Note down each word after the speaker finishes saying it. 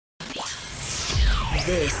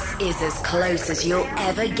This is as close as you'll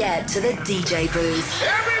ever get to the DJ booth.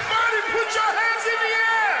 Everybody put your hands in the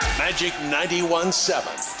air! Magic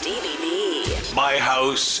 91.7. Stevie B. My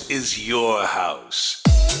house is your house.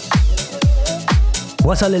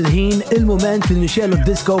 Wasal il-ħin, il-moment li nixelu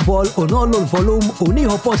d-disco ball u nollu l-volum u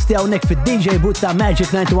nieħu posti hawnhekk fid-DJ boot ta' Magic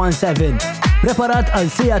 91.7. Preparat għal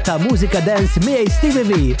sija ta' mużika dance miegħi Stevie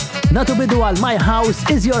V. Natu bidu għal My House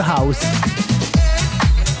is Your House.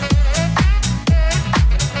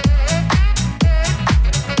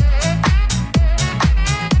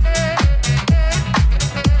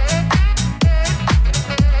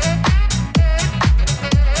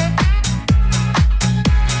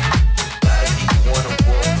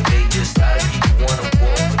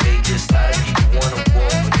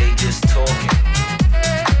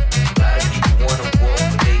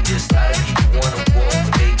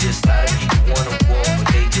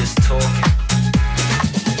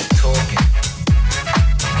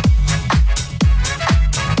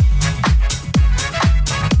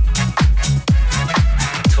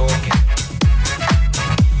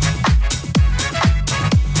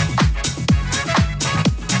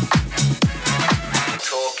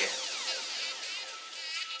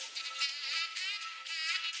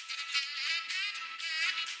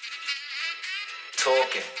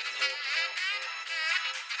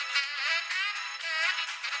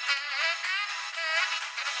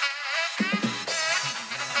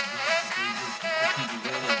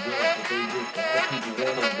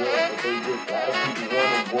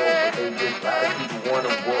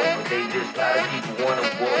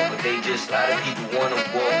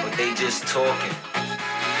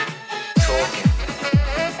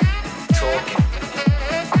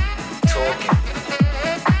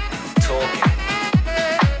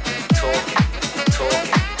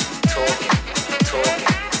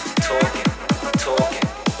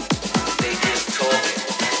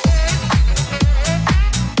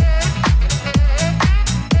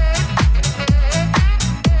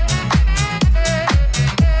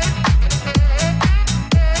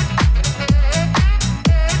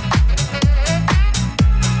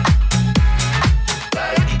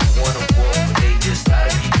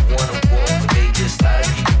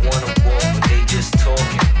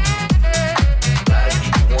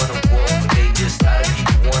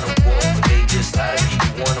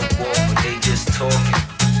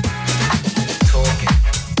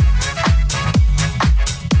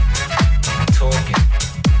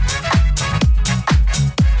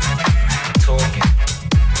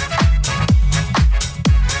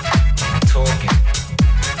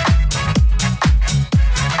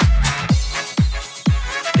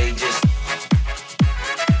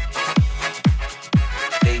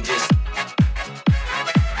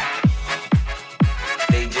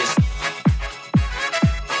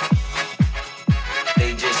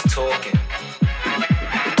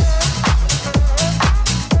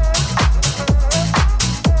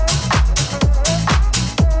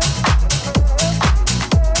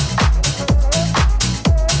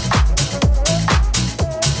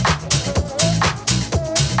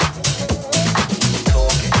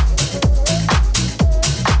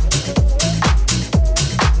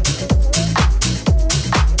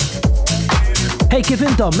 Kif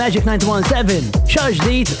intom Magic 91.7, xar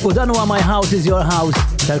ġdid u dan huwa My House is Your House.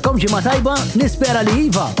 Talkom ġimgħa tajba, nispera li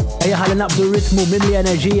iva. Ejja ħalli naqbdu ritmu mimli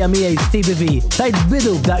enerġija miegħi Stevie V. Tajt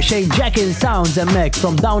bidu b'daqsxejn Jackin Sounds hemmhekk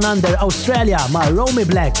from Down Under Australia ma' Romy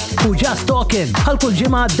Black u Just Talkin'. Ħal kull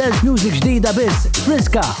ġimgħa dance music ġdida biss,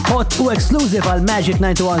 friska, hot u exclusive għal Magic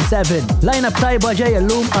 91.7. Line-up tajba ġej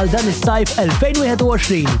llum għal dan is-sajf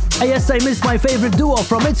 2021. Ejja issa jmiss my favorite duo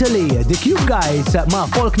from Italy, The Cube Guys ma'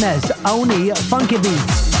 Folkness hawnhi Funky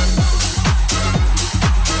Beats.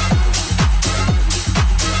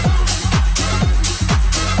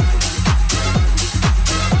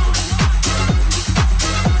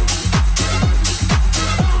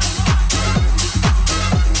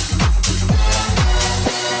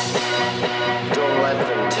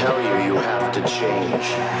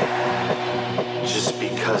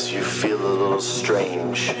 You feel a little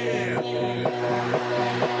strange. We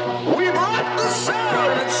brought the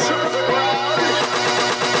sound and shook the ground.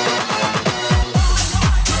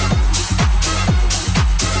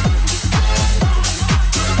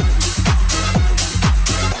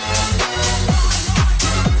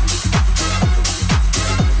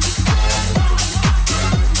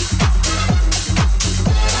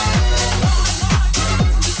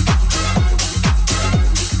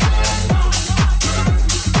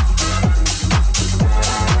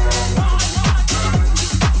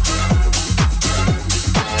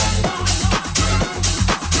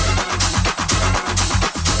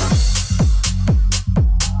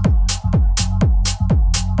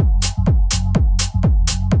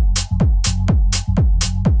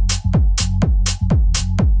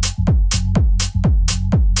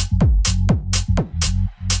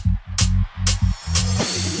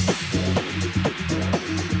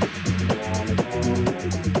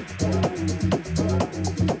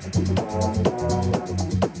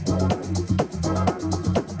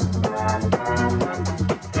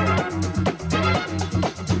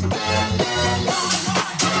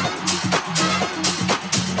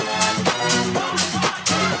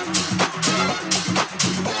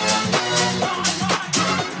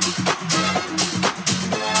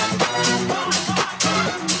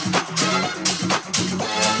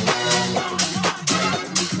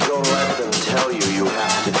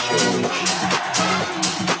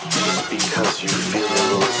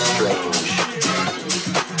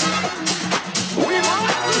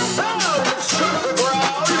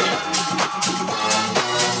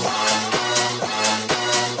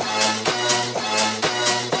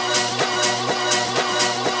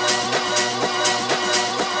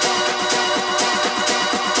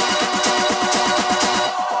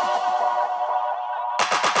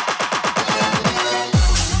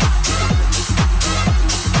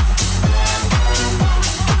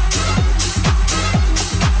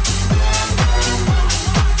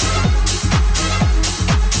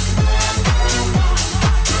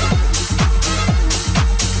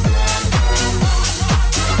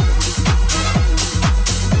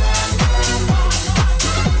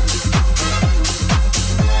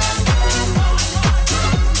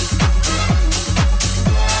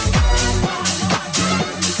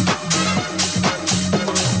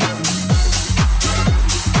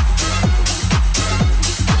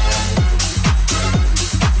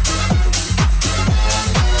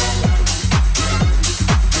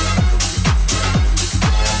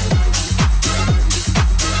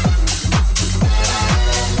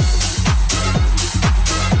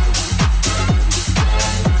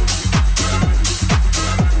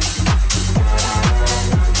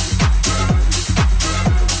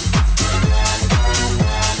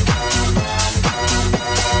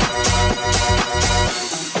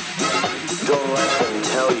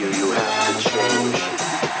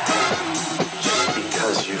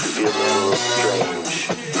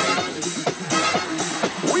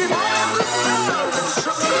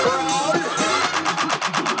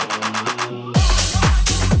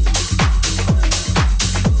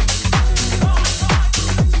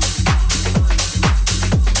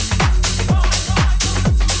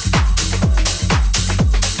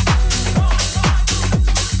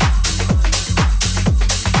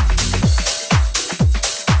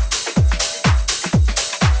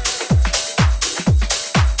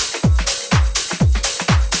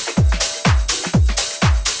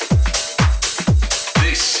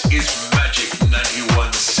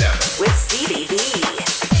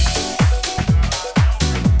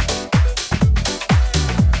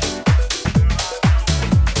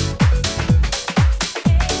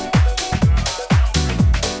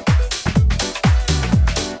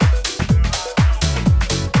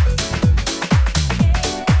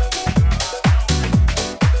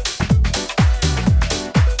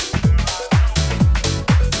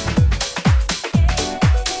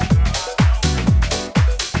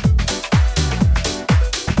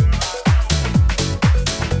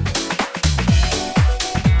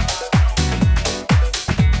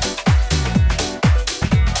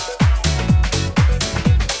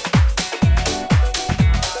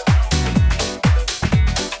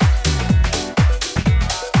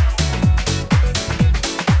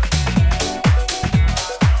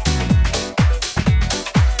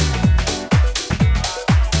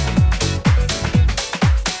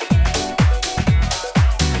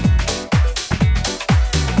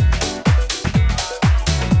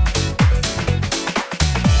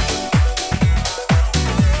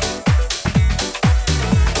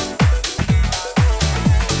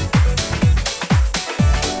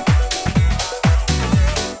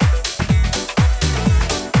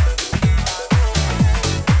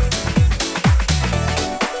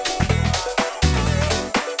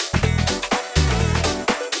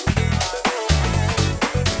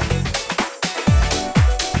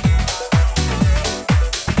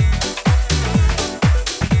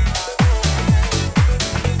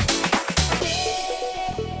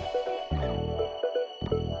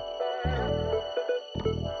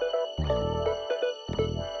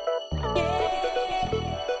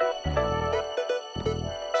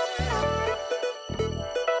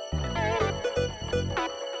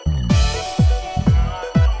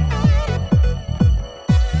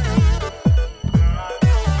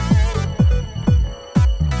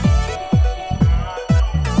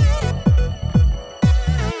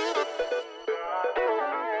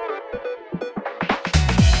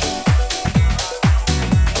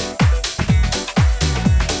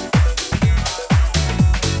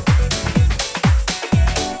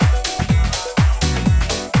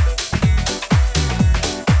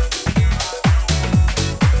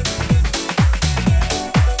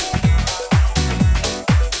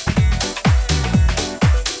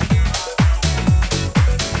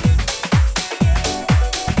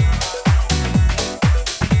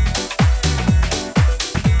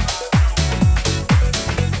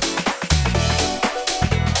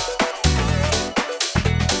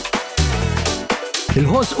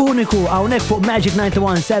 Il-ħoss uniku hawnhekk fuq Magic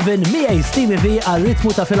 91.7 miegħi Stevie V għal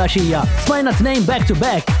ritmu ta' filgħaxija. Smajna tnejn back to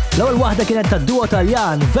back. L-ewwel waħda kienet ta' duo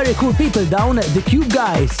Taljan, Very Cool People Down, The Cube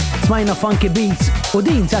Guys. Smajna funky beats u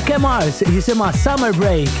din ta' Kem Ars jisimha Summer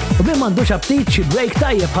Break. U min m'għandux aptit xi break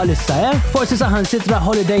tajjeb bħalissa, Forsi saħan sitra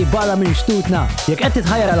holiday barra minn xtutna. Jekk qed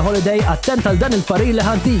titħajjar għal holiday attent għal dan il-parir li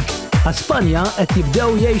ħantik. Spanja qed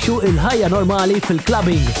jibdew jgħixu il-ħajja normali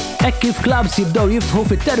fil-clubbing. Hekk kif clubs jibdew jiftħu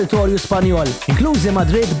fit-territorju Spanjol, inklużi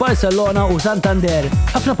Madrid, Barcelona u Santander.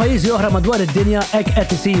 Ħafna pajjiżi oħra madwar id-dinja hekk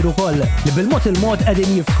qed isiru wkoll li bil-mod il-mod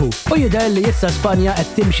qegħdin jiftħu. U jidher li issa Spanja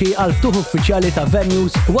qed timxi għal ftuħ uffiċjali ta'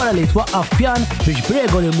 venues wara li twaqqaf pjan biex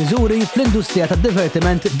b'regoli u miżuri fl-industrija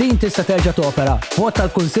tad-divertiment din tista' terġa' topera. Vot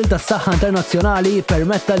tal-Kunsill tas-Saħħa Internazzjonali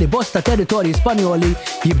permetta li bosta territorji Spanjoli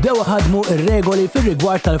jibdew ħadmu ir-regoli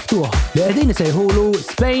fir-rigward tal-ftuħ li qegħdin isejħulu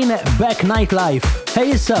Spain Back Nightlife.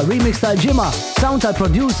 Hey issa remix tal-ġimgħa, sound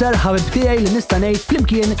tal-producer ħabib tiegħi li nista' ngħid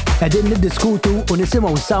flimkien qegħdin niddiskutu u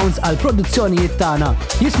nisimgħu sounds għal produzzjonijiet tagħna.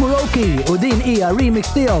 Jismu Roki u din hija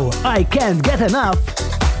remix tiegħu I Can't Get Enough.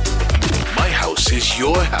 My house is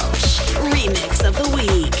your house. Remix of the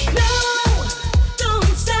week.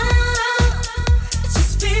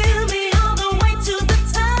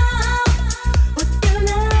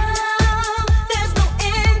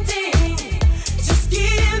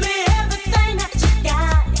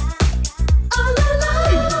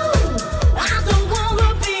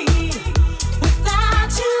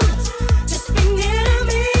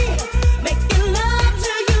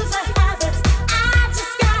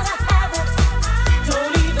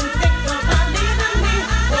 Don't even think about leaving me.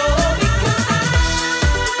 Oh.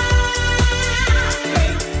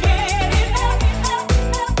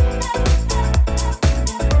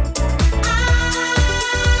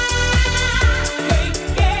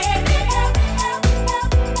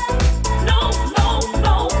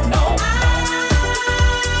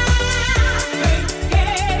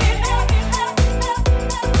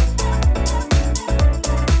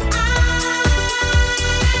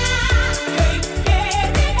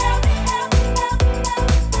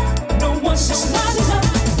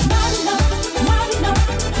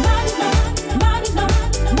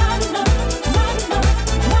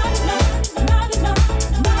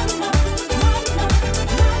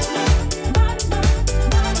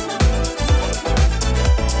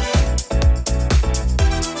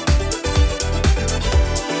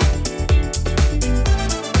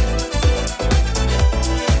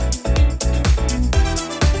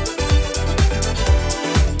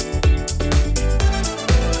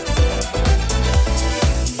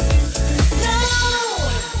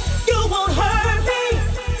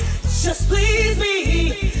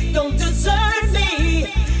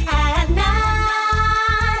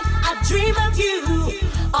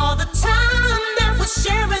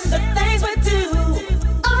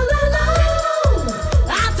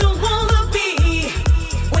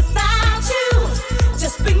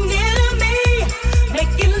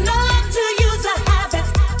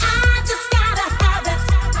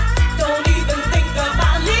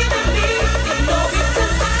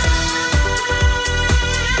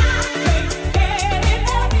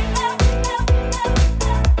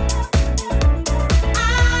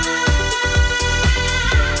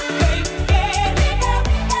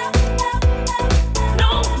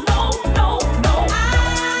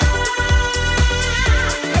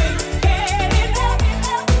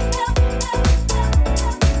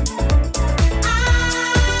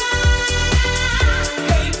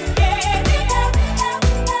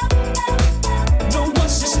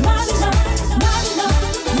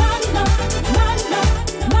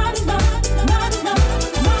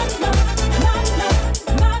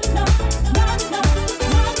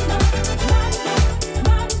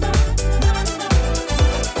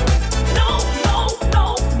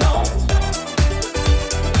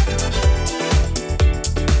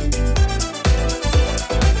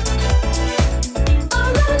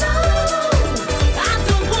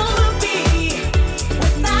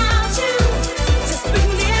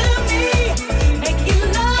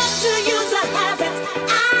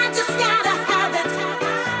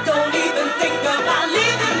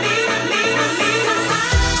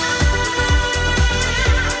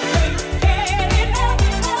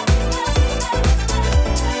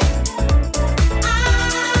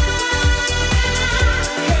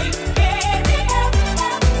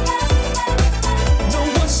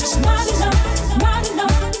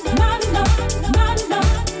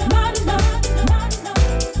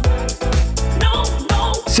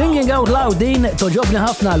 Singing Out Loud din toġobni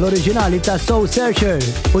ħafna l-oriġinali ta' Soul Searcher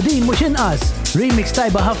u din mhux inqas. Remix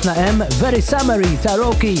tajba ħafna hemm Very Summary ta'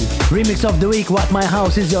 Rocky. Remix of the Week What My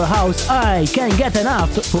House Is Your House I Can't Get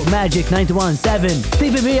Enough fuq Magic 91.7.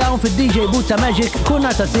 Stevie V hawn fid-DJ Boot ta' Magic kull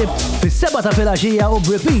nar ta' sibt fis-7 ta' filgħaxija u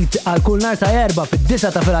b'repeat għal kull nar ta' erba'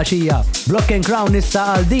 fid-9 ta' filgħaxija. Block and Crown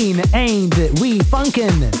issa għal din Ain't We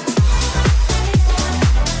Funkin'.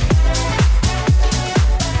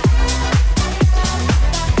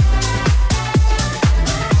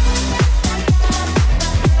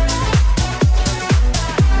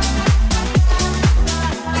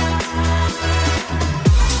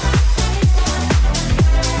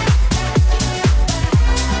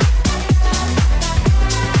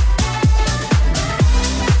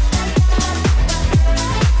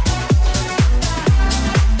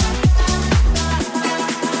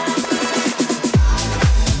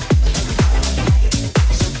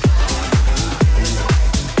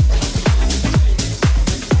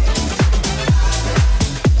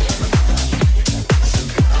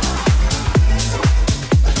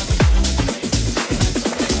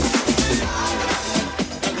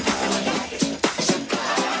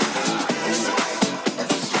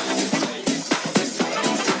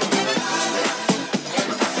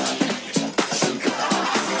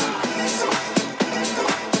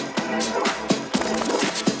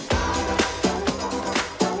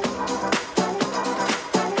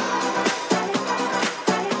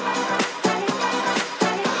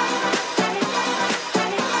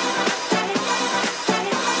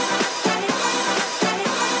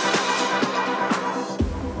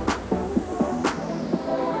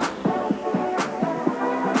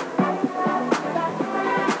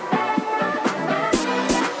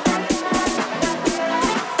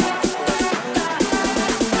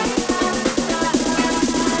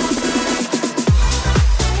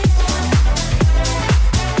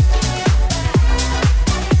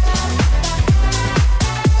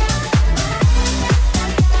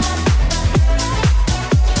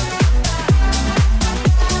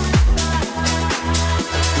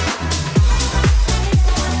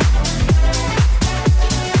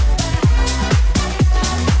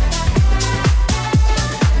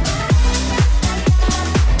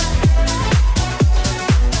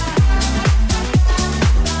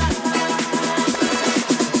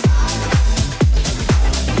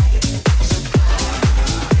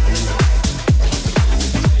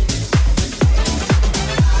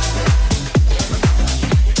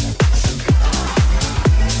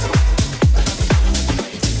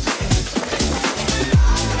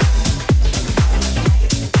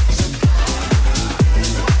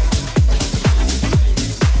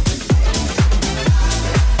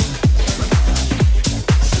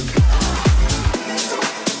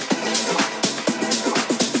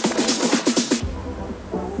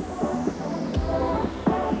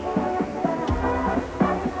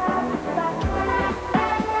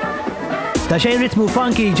 Ta' xejn ritmu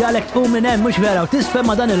funky ġalek tqum minn hemm mhux vera u tisfem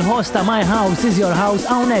ma' dan il-host ta' My House Is Your House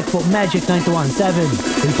hawnhekk fuq Magic 91.7.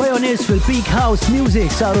 Il-pioneers fil-peak house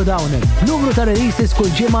music saru dawn. Numru ta' releases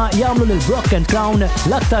kull ġimgħa jagħmlu lil Block and Crown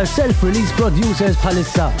l-aktar self-release producers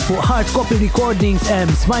bħalissa. Fuq hard copy recordings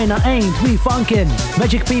hemm smajna Ain't We Funkin'.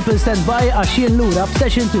 Magic People stand by għax lura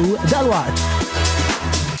b'session 2 dalwaqt.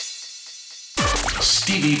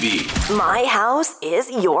 Stevie V. My house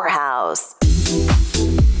is your house.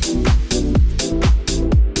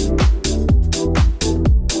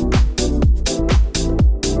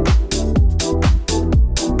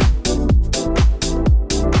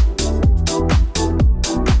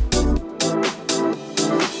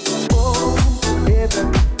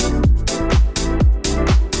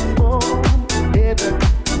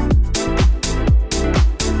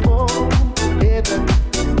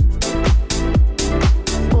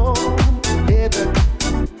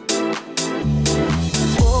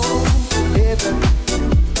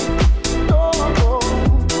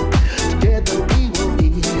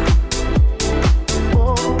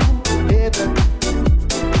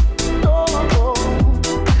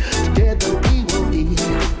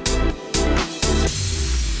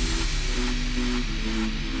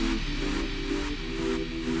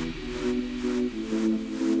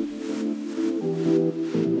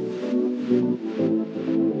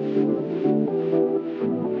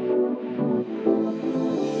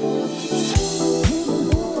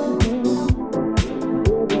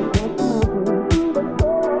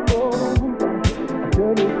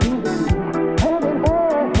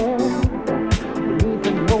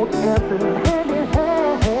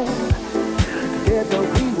 Together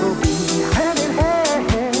we will be hand in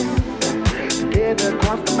hand. Together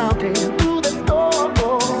across the mountain, through the storm,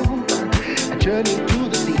 a journey to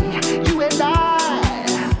the sea.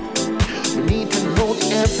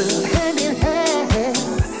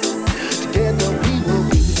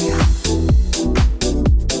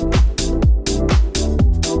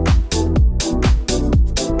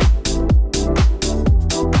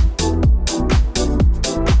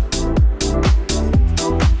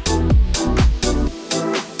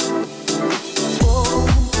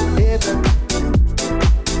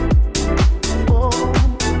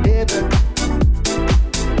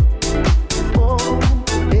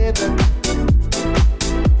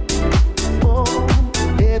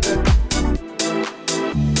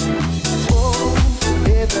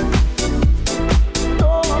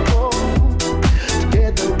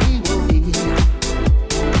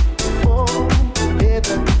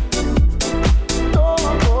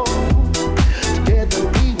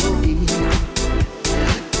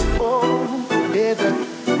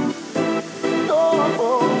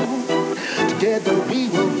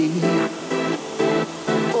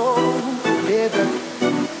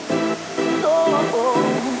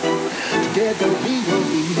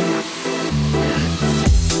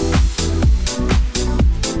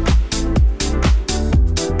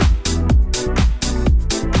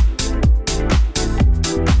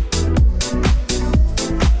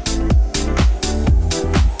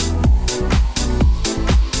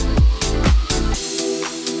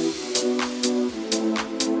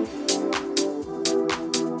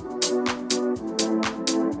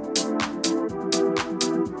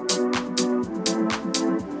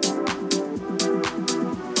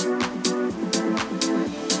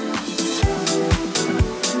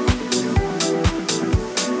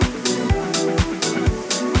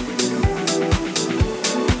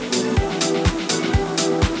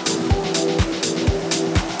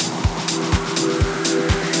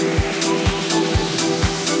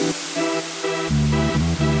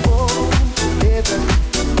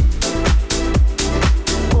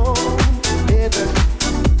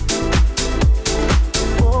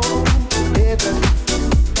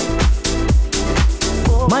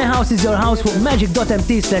 House is your house fuq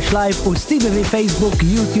magic.mt/live u Stevie V Facebook,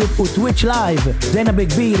 YouTube u Twitch Live. Dejna bi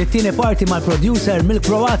kbir it-tieni parti mal-producer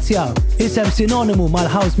mill-Kroazja, isem sinonimu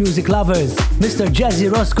mal-House Music Lovers, Mr. Jazzy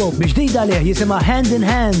Roscoe, biex ġdida lih jisima Hand in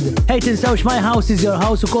Hand. Ejt insawx My House is your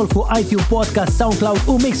house ukoll fuq iTunes Podcast, SoundCloud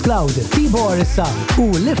u Mixcloud. Tibor issa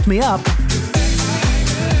u Lift Me Up.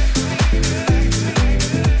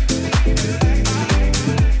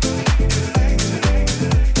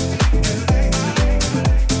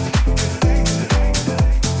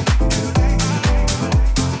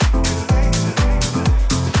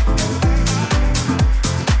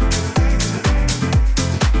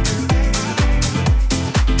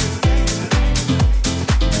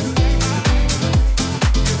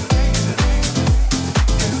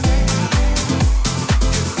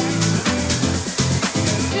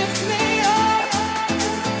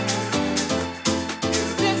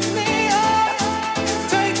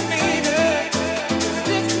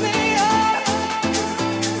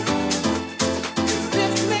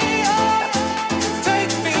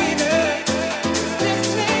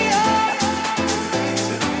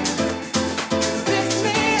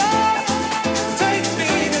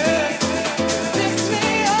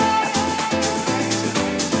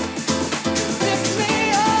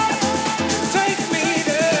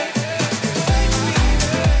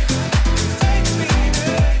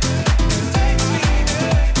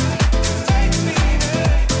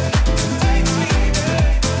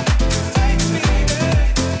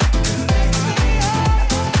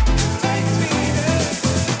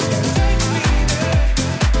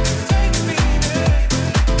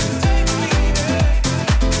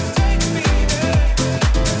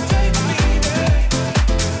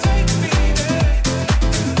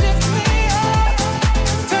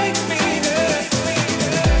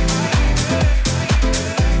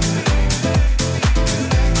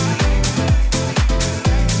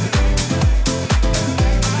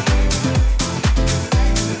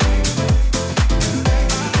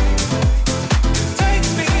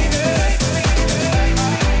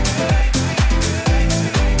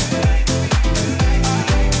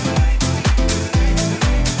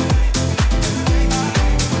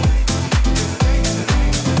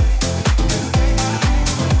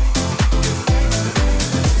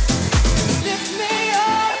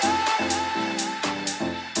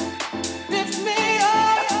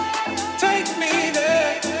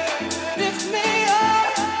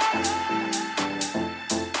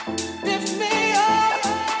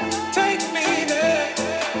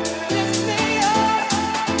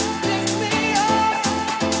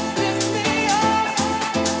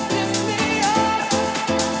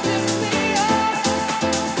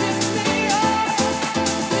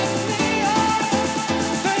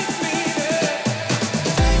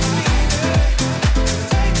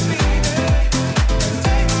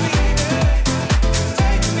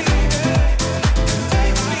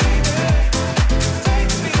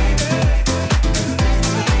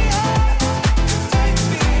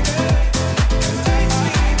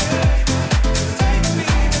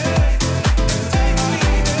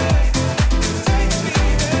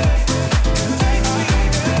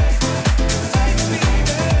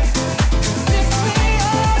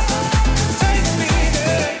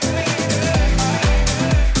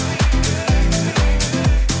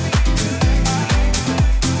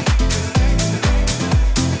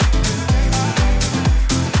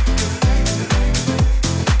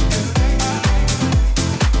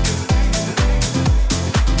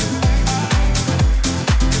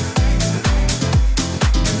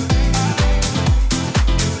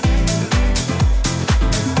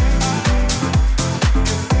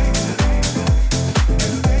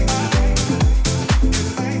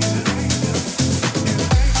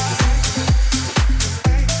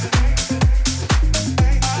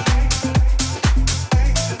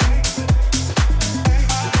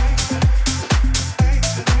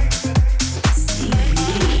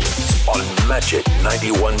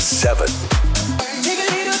 7. Take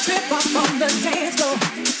a little trip up on the dance floor.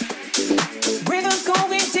 Rhythm's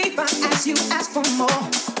going deeper as you ask for more.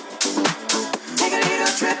 Take a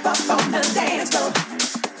little trip up on the dance floor.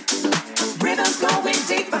 Rhythm's going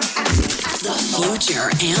deeper as you ask for more. The Future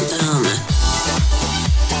Anthem.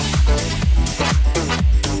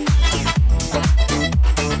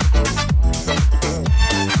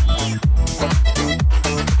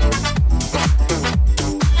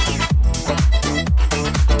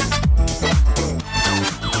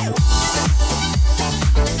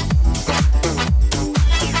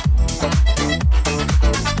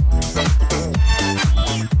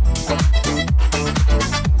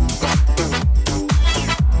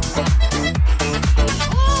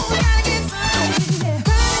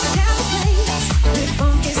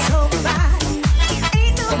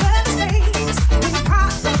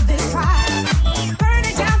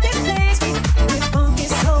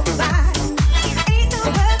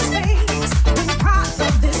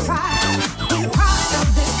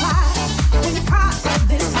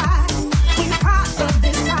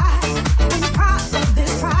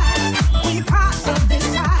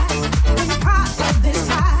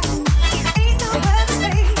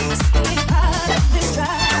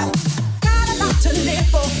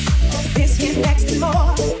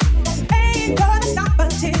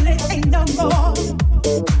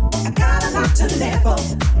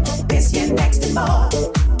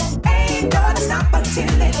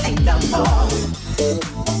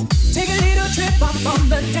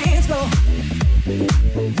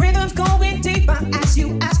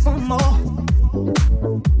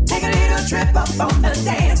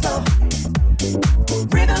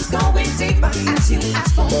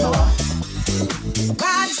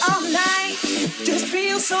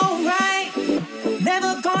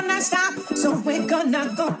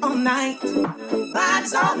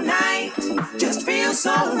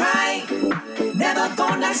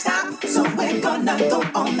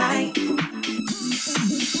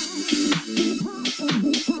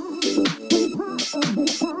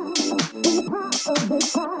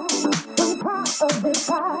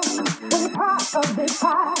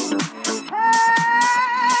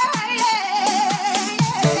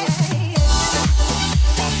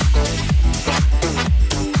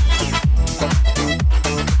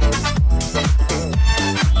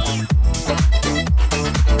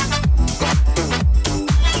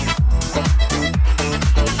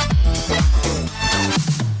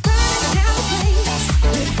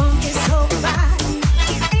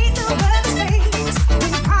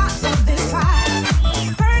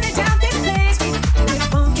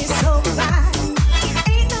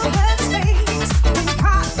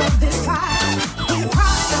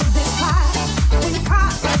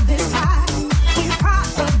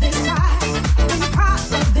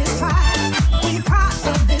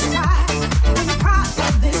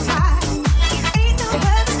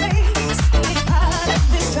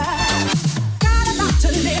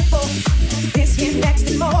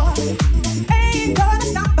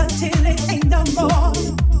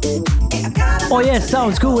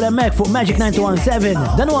 Sounds cool emmek fuq Magic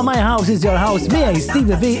 917. Dan huwa My House is Your House miegħi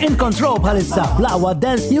Stevie V in control bħalissa blaqwa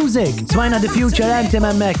dance music. Smajna The Future Anthem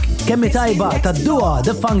emmek kemmi tajba tad-dua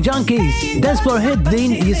The Funk Junkies. Dance floor hit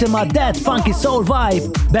din jisimha That Funky Soul Vibe.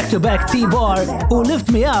 Back to back T-Bar u Lift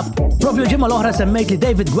Me Up. Propju ġimma l-oħra semmejt li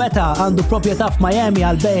David Guetta għandu proprjetà f'Miami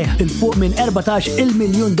għal bejħ il-fuq minn $14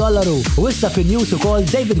 miljun. U issa fin-news ukoll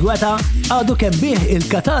David Guetta għadu kemm bih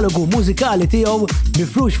il-katalogu mużikali tiegħu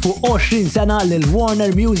mifrux fuq 20 sena lil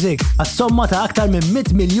Warner Music għas-somma ta' aktar minn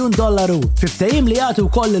 $100 miljun. Fiftehim li jagħtu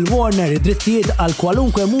wkoll il-Warner id-drittijiet għal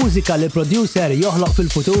kwalunkwe mużika li producer joħloq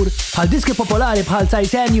fil-futur bħal diski popolari bħal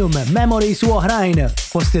Titanium, Memories u oħrajn.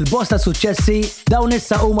 Fost il-bosta suċċessi dawn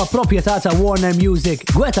issa huma proprjetà ta' Warner Music.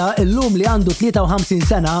 Guetta illum li għandu 53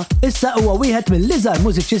 sena issa huwa wieħed mill-iżgħar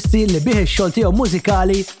mużiċisti li bih ix-xogħol tiegħu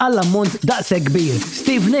mużikali għall-ammont daqshekk kbir.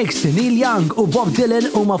 Steve Nicks, Neil Young u Bob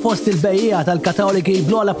Dylan huma fost il-bejjija tal-Katoliki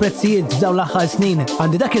bl-ogħla prezzijiet f'dawn l-aħħar snin.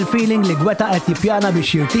 Għandi dak il-feeling li Guetta qed jippjana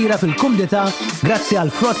biex jirtira fil-kumdità grazzi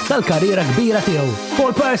għal frott tal-karriera kbira tiegħu.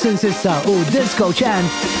 Paul Parsons issa u Disco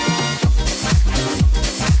Chant.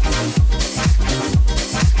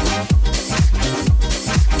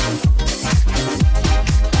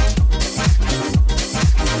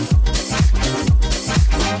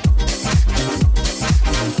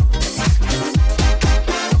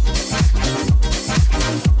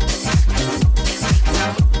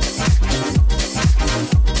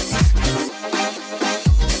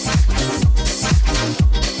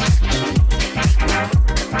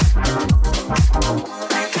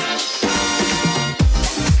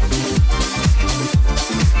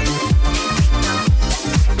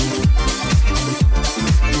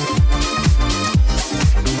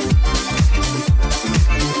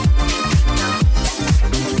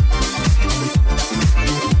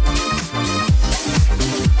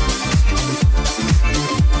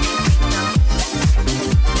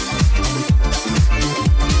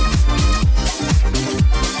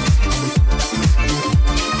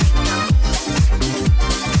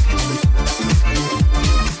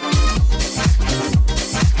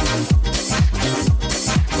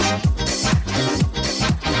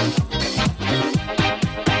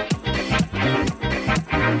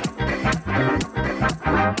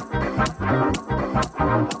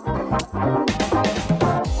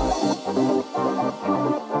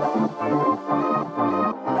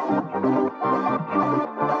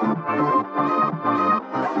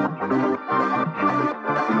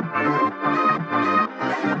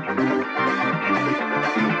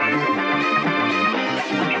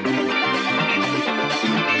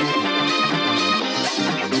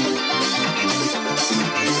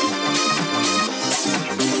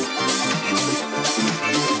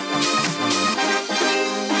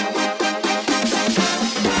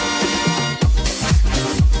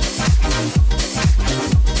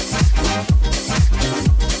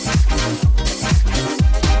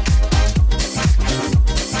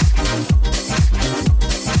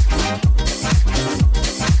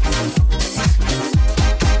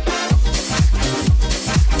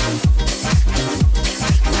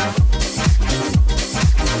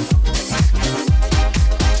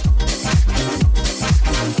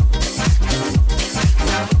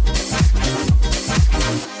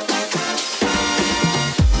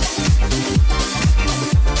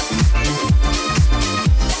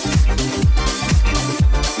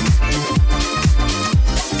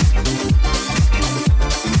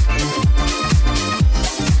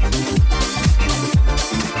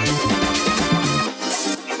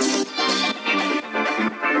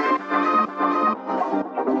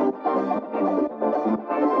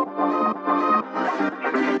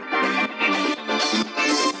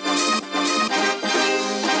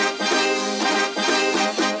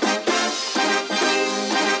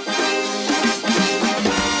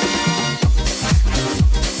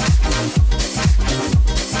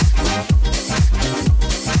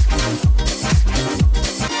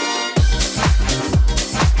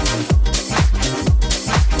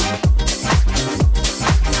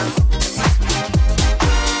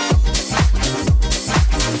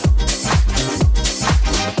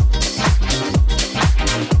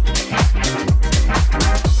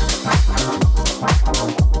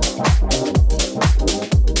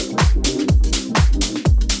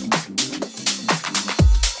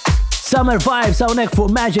 Summer Vibes hawnhekk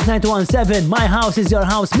fuq Magic 917. My house is your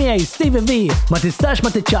house. Miej Stevie V. Ma tistax ma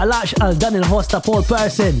tiċċaqlaqx għal dan il-host ta' Paul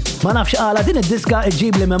Person. Ma nafx għala din id-diska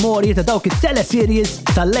iġib li memorji ta' dawk it-teleseries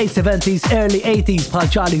tal-late 70s, early 80s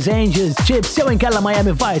bħal Charlie's Angels, Chips, jew inkella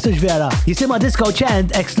Miami Vice, ux vera. Jisima Disco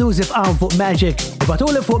Chant exclusive għam fuq Magic.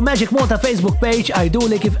 Ibatuli fuq Magic Malta Facebook page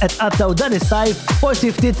għajduli kif qed qattaw dan is-sajf,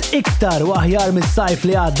 forsi ftit iktar u aħjar mis-sajf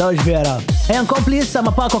li għadda, ux vera. Ejja nkompli issa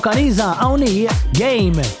ma' Paco Caniza hawnhi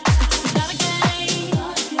Game.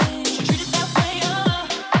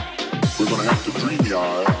 We're gonna have to dream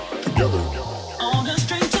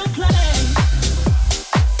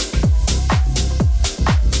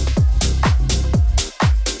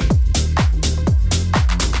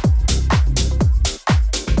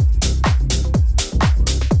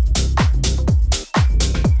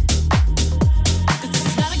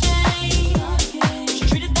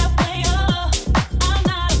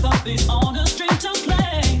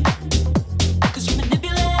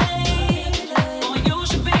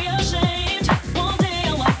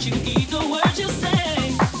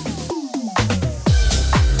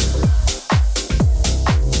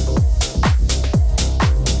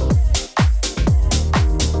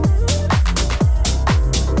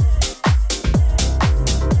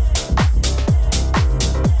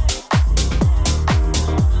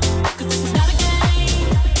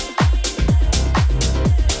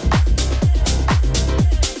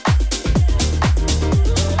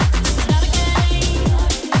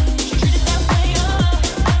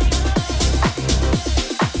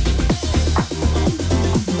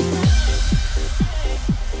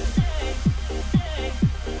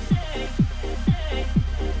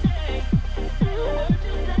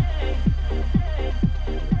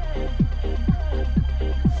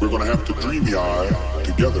yard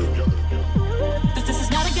together.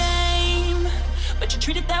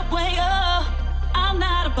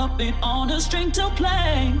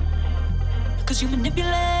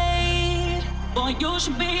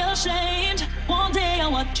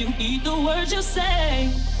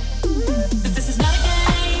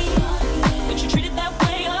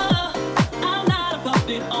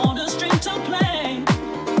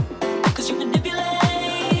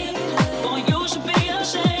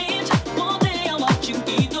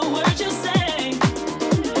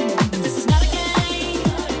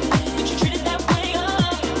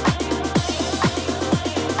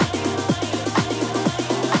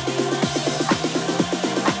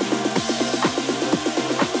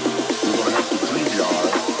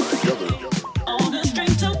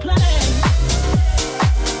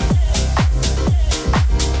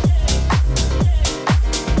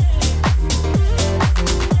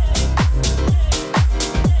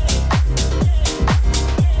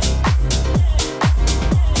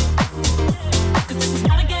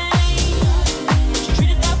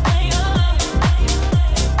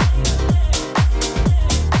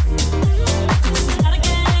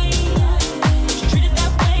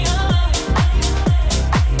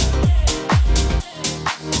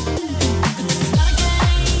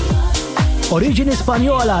 Oriġini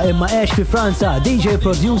Spanjola imma għex fi Franza, DJ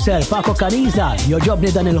producer Paco Caniza,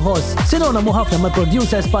 joġobni dan il-ħoss. Sinonimu ħafna ma'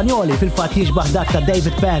 producer Spanjoli fil-fatt jiġbaħ dak ta'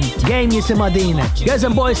 David Penn. Game jisima din. Girls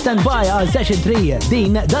and Boys stand by għal session 3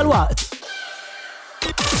 din dal-waqt.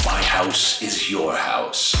 My house is your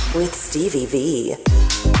house. With Stevie V.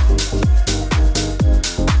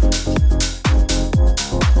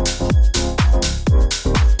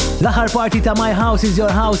 L-aħħar party ta' My House is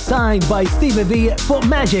Your House signed by Stevie V fuq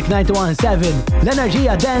Magic 917.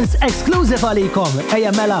 L-enerġija dance exclusive għalikom.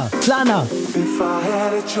 Ejja mela, tlana. If I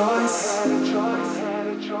had a choice,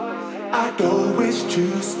 I'd always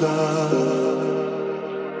choose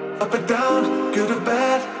love. Up and down, good or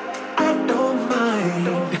bad, I don't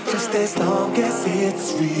mind. Just as long as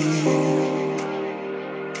it's real.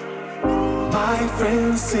 My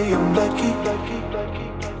friends say I'm lucky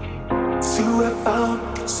to have found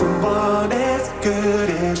someone as good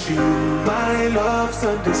as you. My love's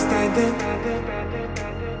understanding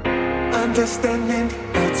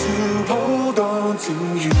how to hold on to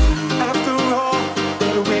you. After all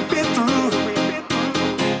that we've been through,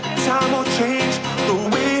 time will change the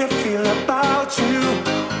way I feel about you.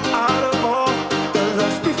 Out of all the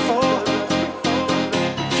loves before,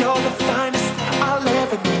 you're the finest I'll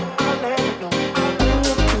ever know.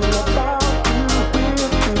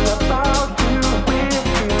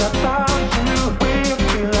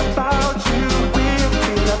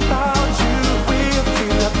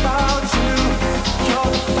 About you,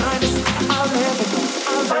 you're the finest I'll ever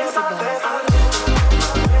know.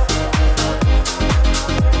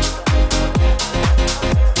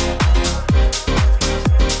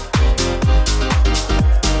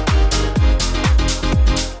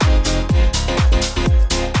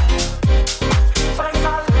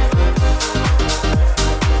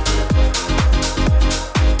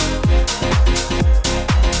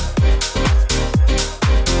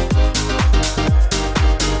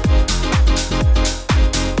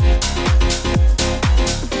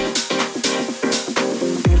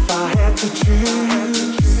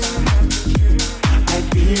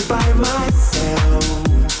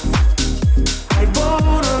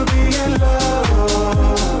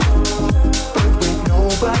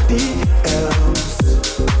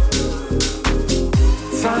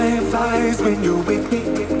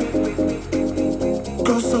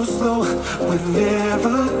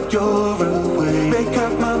 whenever you're away. Make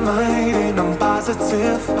up my mind and I'm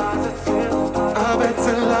positive. I bet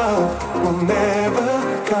that love will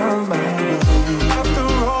never come my way. After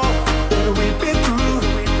all that we've been through,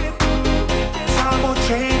 time will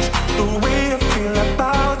change the way I feel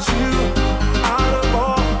about you. Out of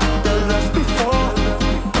all the loves before,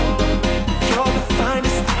 you're the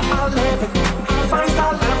finest I'll ever know. Finest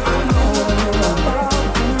I'll ever know. About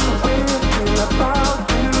you, way I feel about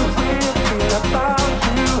you, way I feel about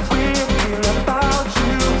you, way I feel about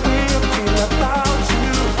you, way I feel about you,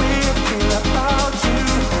 way I feel about you.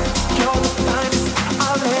 You're the finest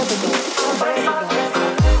I'll ever know.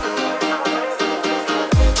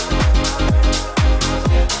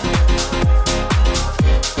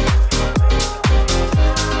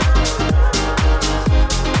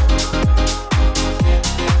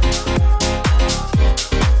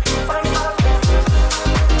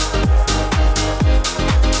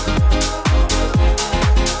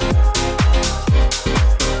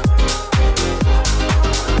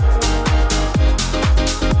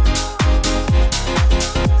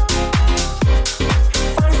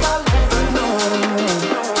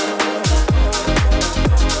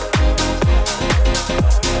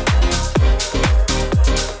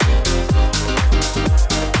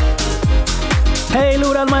 Hey,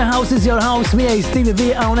 lura My House is Your House, miej Stevie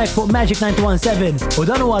V għawnek fuq Magic 917 u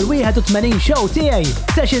dan huwa l-81 show tiegħi.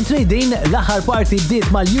 Session 3 din l-aħħar party bdiet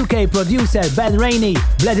mal-UK producer Ben Rainey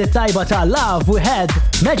bledit tajba ta' Love We Had.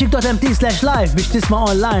 Magic.mt/live biex tisma'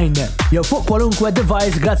 online jew fuq kwalunkwe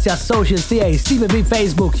device grazzi għas-socials tiegħi Stevie V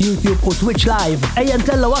Facebook, YouTube u Twitch Live. Ejja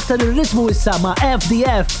ntellu aktar ir-ritmu issa ma'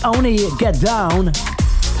 FDF hawnhi Get Down.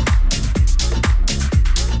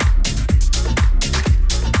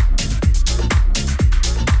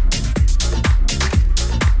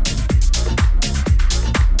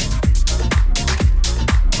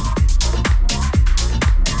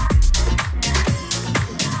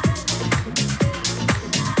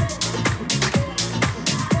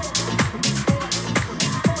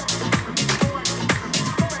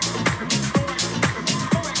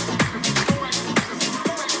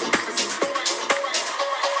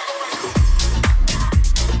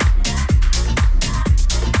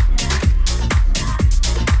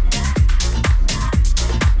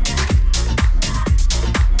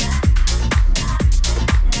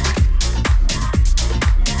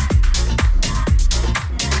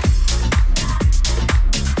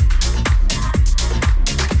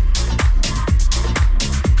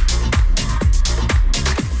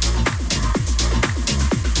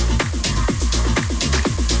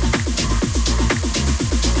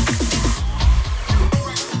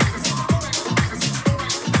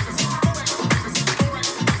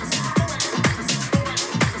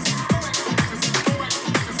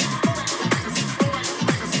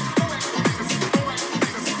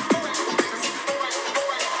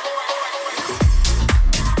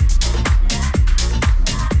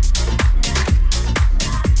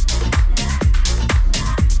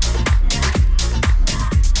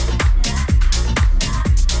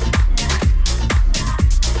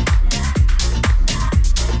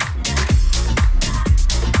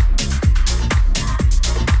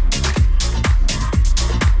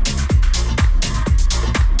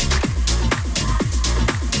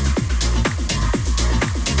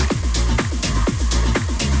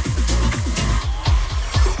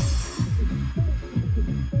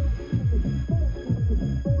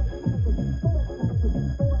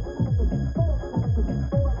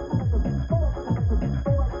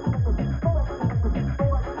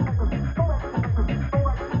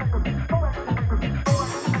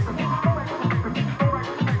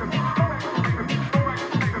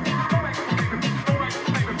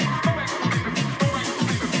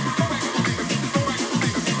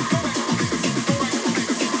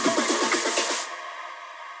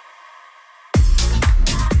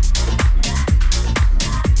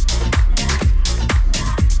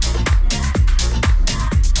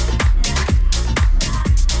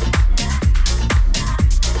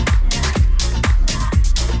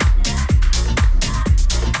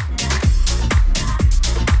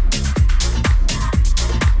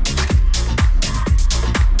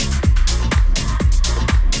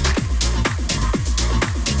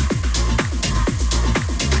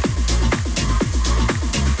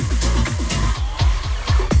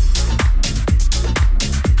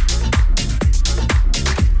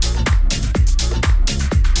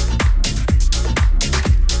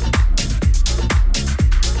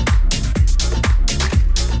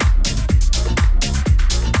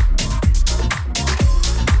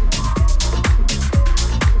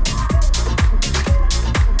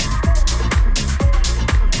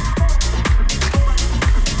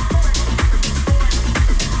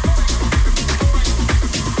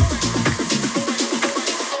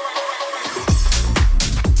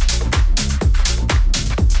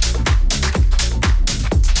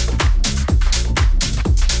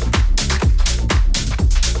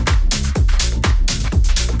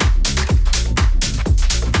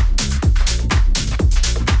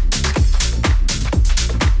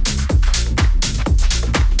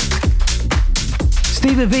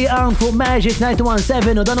 Stevie V għan fuq Magic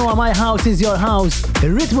 917 u dan huwa My House is Your House.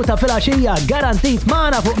 Ir-ritmu ta' filgħaxija garantit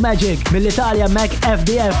magħna fuq Magic mill-Italja Mac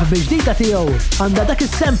FDF biex-ġdida tiegħu. Għandha dak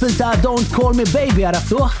is-sample ta' Don't Call Me Baby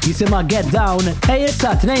għaraftuh jisimha Get Down.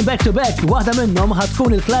 Issa tnejn back to back, waħda minnhom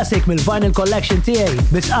ħatkun il-classic mill-Vinyl Collection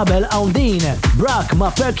tiegħi. Bis qabel hawn din Brock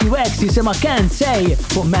ma' Perky Wax jisimha Can't Say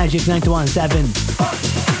fuq Magic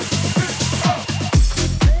 917.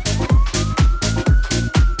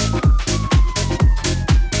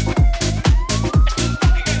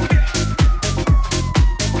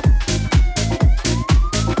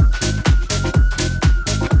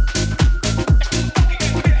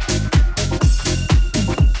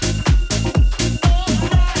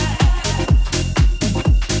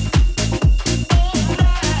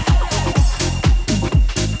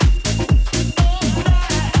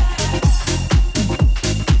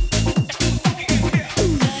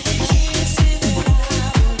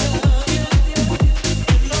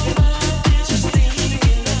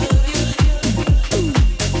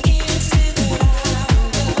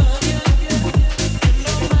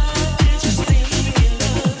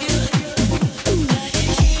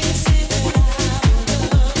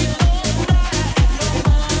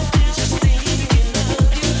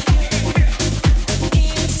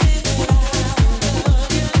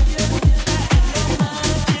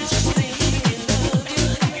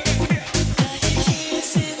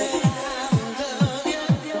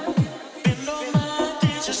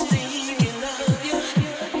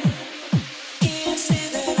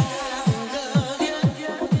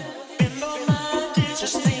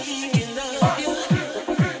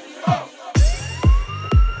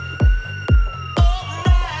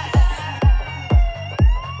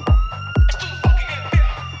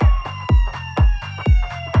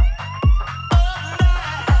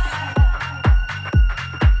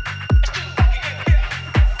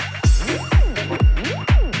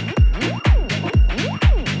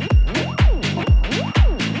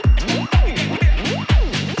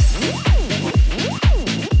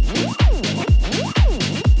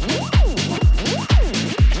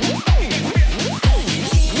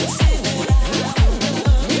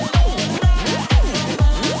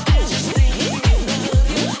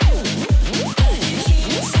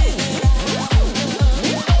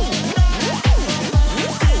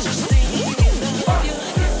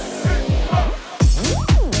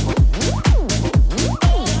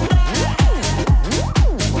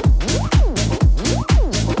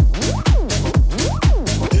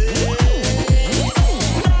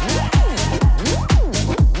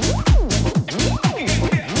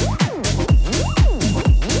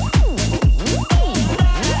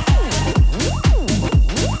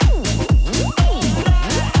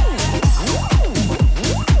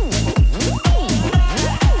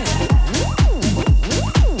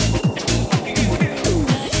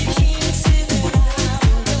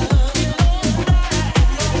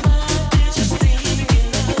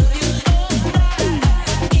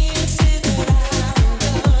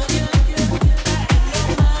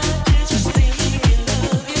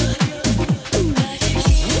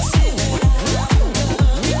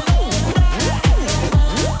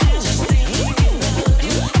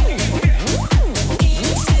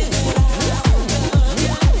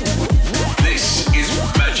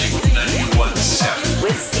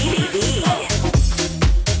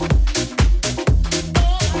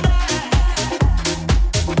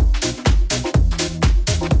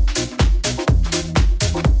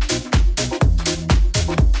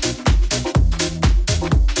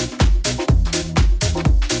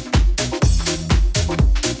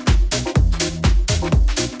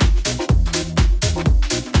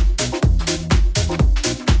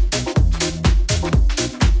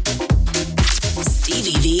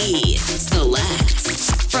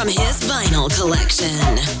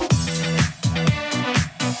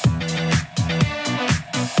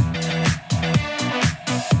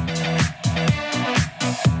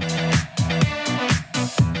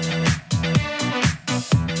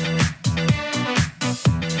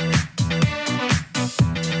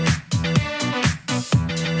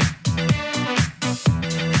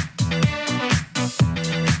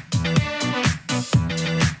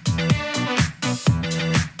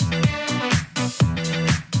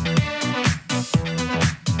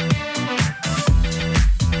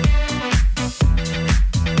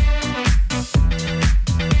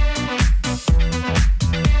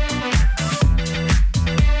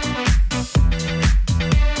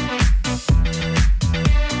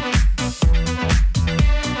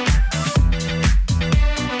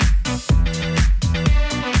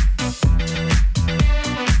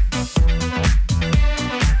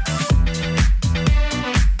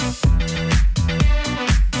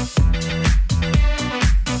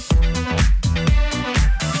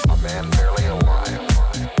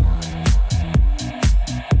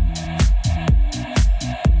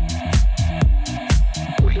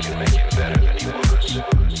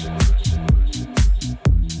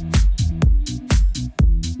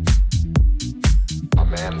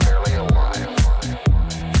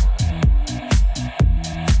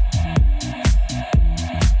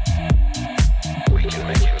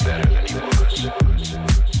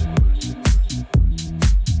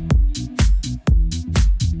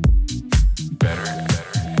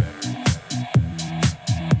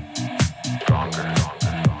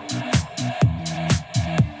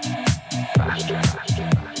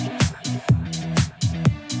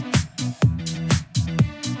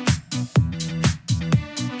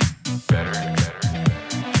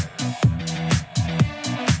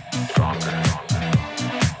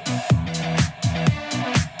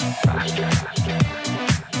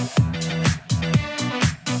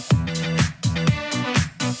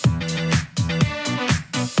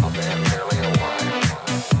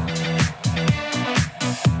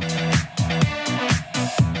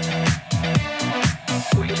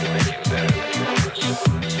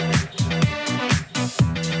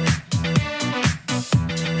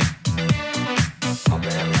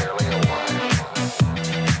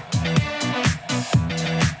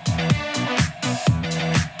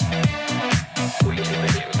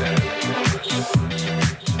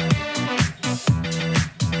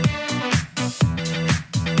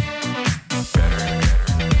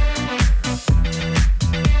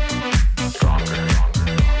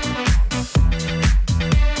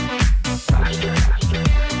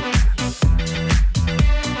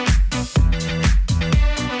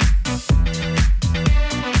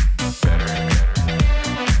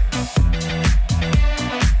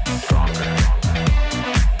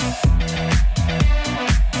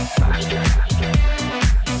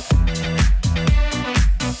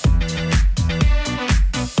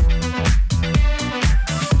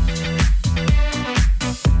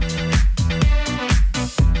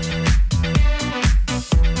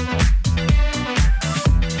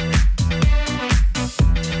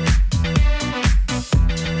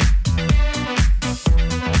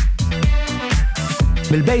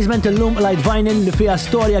 Bil-basement illum Light Vinyl li fiha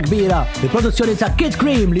storja kbira. Il-produzzjoni ta' Kid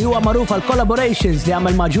Cream li huwa magħruf għal collaborations li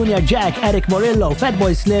għamel ma' Junior Jack, Eric Morillo,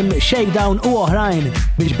 Fatboy Slim, Shakedown u oħrajn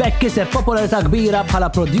biex bekk kiseb popolarità kbira bħala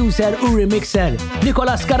producer u remixer.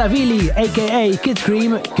 Nicolas Caravilli, aka Kid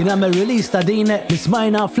Cream, kien għamel release ta' din li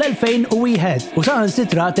smajna fl-2001 u saħan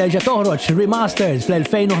sitra terġa' toħroġ remastered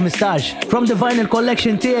fl-2015. From the Vinyl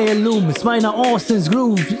Collection tiegħi llum smajna Austin's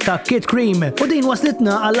Groove ta' Kid Cream u din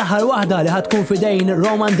waslitna għall-aħħar waħda li ħatkun fidejn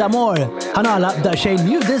Roman D'Amore. Ħanala b'daqsxejn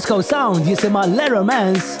new disco sound jisimha Le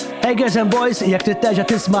Romance. Hey girls and boys, jekk titteġa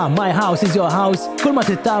tisma' My House is Your House, kull ma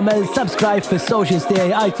tittamel subscribe fis-socials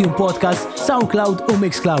tiegħi iTunes Podcast, SoundCloud u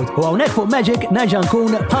Mixcloud. U hawnhekk fuq Magic nerġa'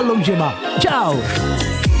 nkun bħallum ġimgħa. Ciao!